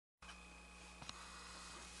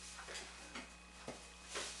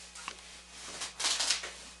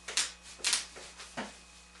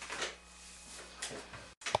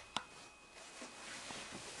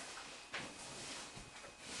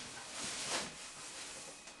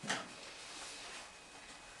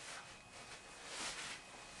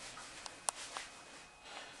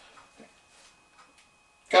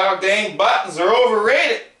God dang buttons are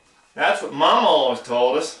overrated. That's what Mama always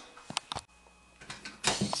told us.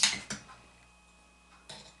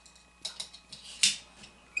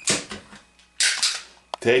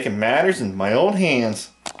 Taking matters into my own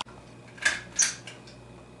hands.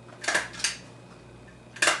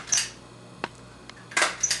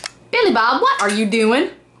 Billy Bob, what are you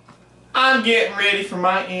doing? I'm getting ready for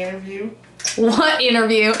my interview. What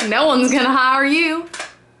interview? No one's gonna hire you.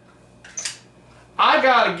 I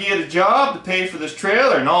gotta get a job to pay for this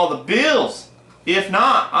trailer and all the bills. If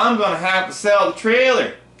not, I'm gonna have to sell the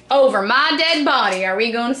trailer. Over my dead body are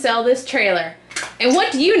we gonna sell this trailer? And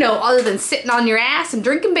what do you know other than sitting on your ass and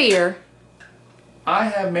drinking beer? I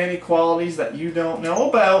have many qualities that you don't know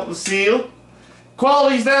about, Lucille.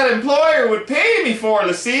 Qualities that an employer would pay me for,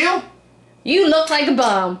 Lucille. You look like a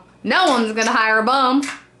bum. No one's gonna hire a bum.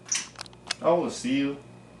 Oh, Lucille.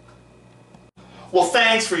 Well,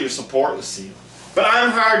 thanks for your support, Lucille. But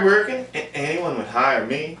I'm hardworking, and anyone would hire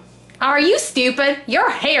me. Are you stupid? Your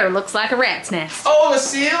hair looks like a rat's nest. Oh,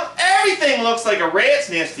 Lucille, everything looks like a rat's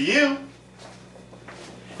nest to you.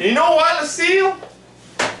 And you know what, Lucille?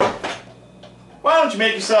 Why don't you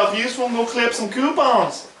make yourself useful and go clip some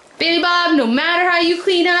coupons? Billy Bob, no matter how you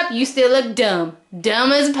clean up, you still look dumb.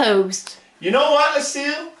 Dumb as a post. You know what,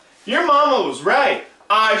 Lucille? Your mama was right.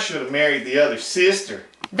 I should have married the other sister.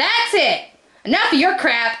 That's it. Enough of your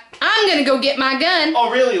crap. I'm gonna go get my gun.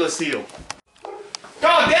 Oh, really, Lucille?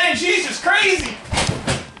 God dang, she's just crazy!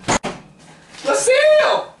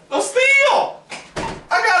 Lucille! Lucille! I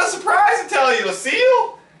got a surprise to tell you,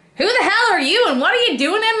 Lucille! Who the hell are you and what are you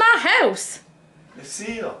doing in my house?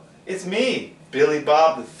 Lucille, it's me, Billy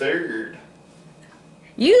Bob III.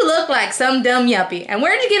 You look like some dumb yuppie. And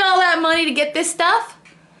where'd you get all that money to get this stuff?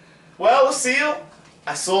 Well, Lucille,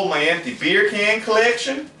 I sold my empty beer can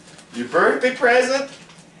collection, your birthday present,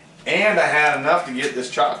 and I had enough to get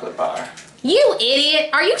this chocolate bar. You idiot!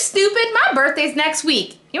 Are you stupid? My birthday's next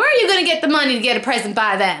week. Where are you gonna get the money to get a present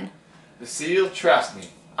by then? Lucille, trust me,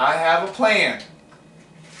 I have a plan.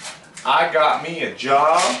 I got me a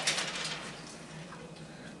job.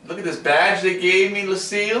 Look at this badge they gave me,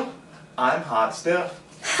 Lucille. I'm hot stuff.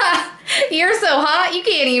 Ha! You're so hot you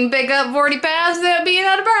can't even pick up 40 pounds without being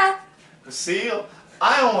out of breath. Lucille,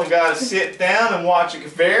 I only gotta sit down and watch a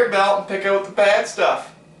conveyor belt and pick out the bad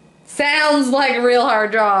stuff. Sounds like a real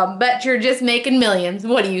hard job. Bet you're just making millions.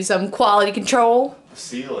 What are you, some quality control?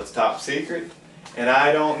 Lucille, it's top secret. And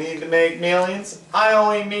I don't need to make millions. I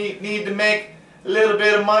only need to make a little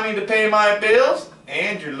bit of money to pay my bills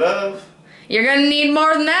and your love. You're gonna need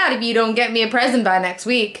more than that if you don't get me a present by next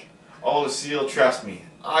week. Oh, Lucille, trust me.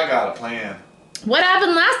 I got a plan. What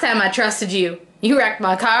happened last time I trusted you? You wrecked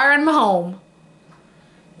my car and my home.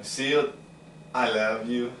 Lucille, I love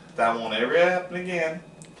you. That won't ever happen again.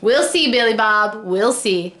 We'll see, Billy Bob. We'll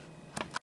see.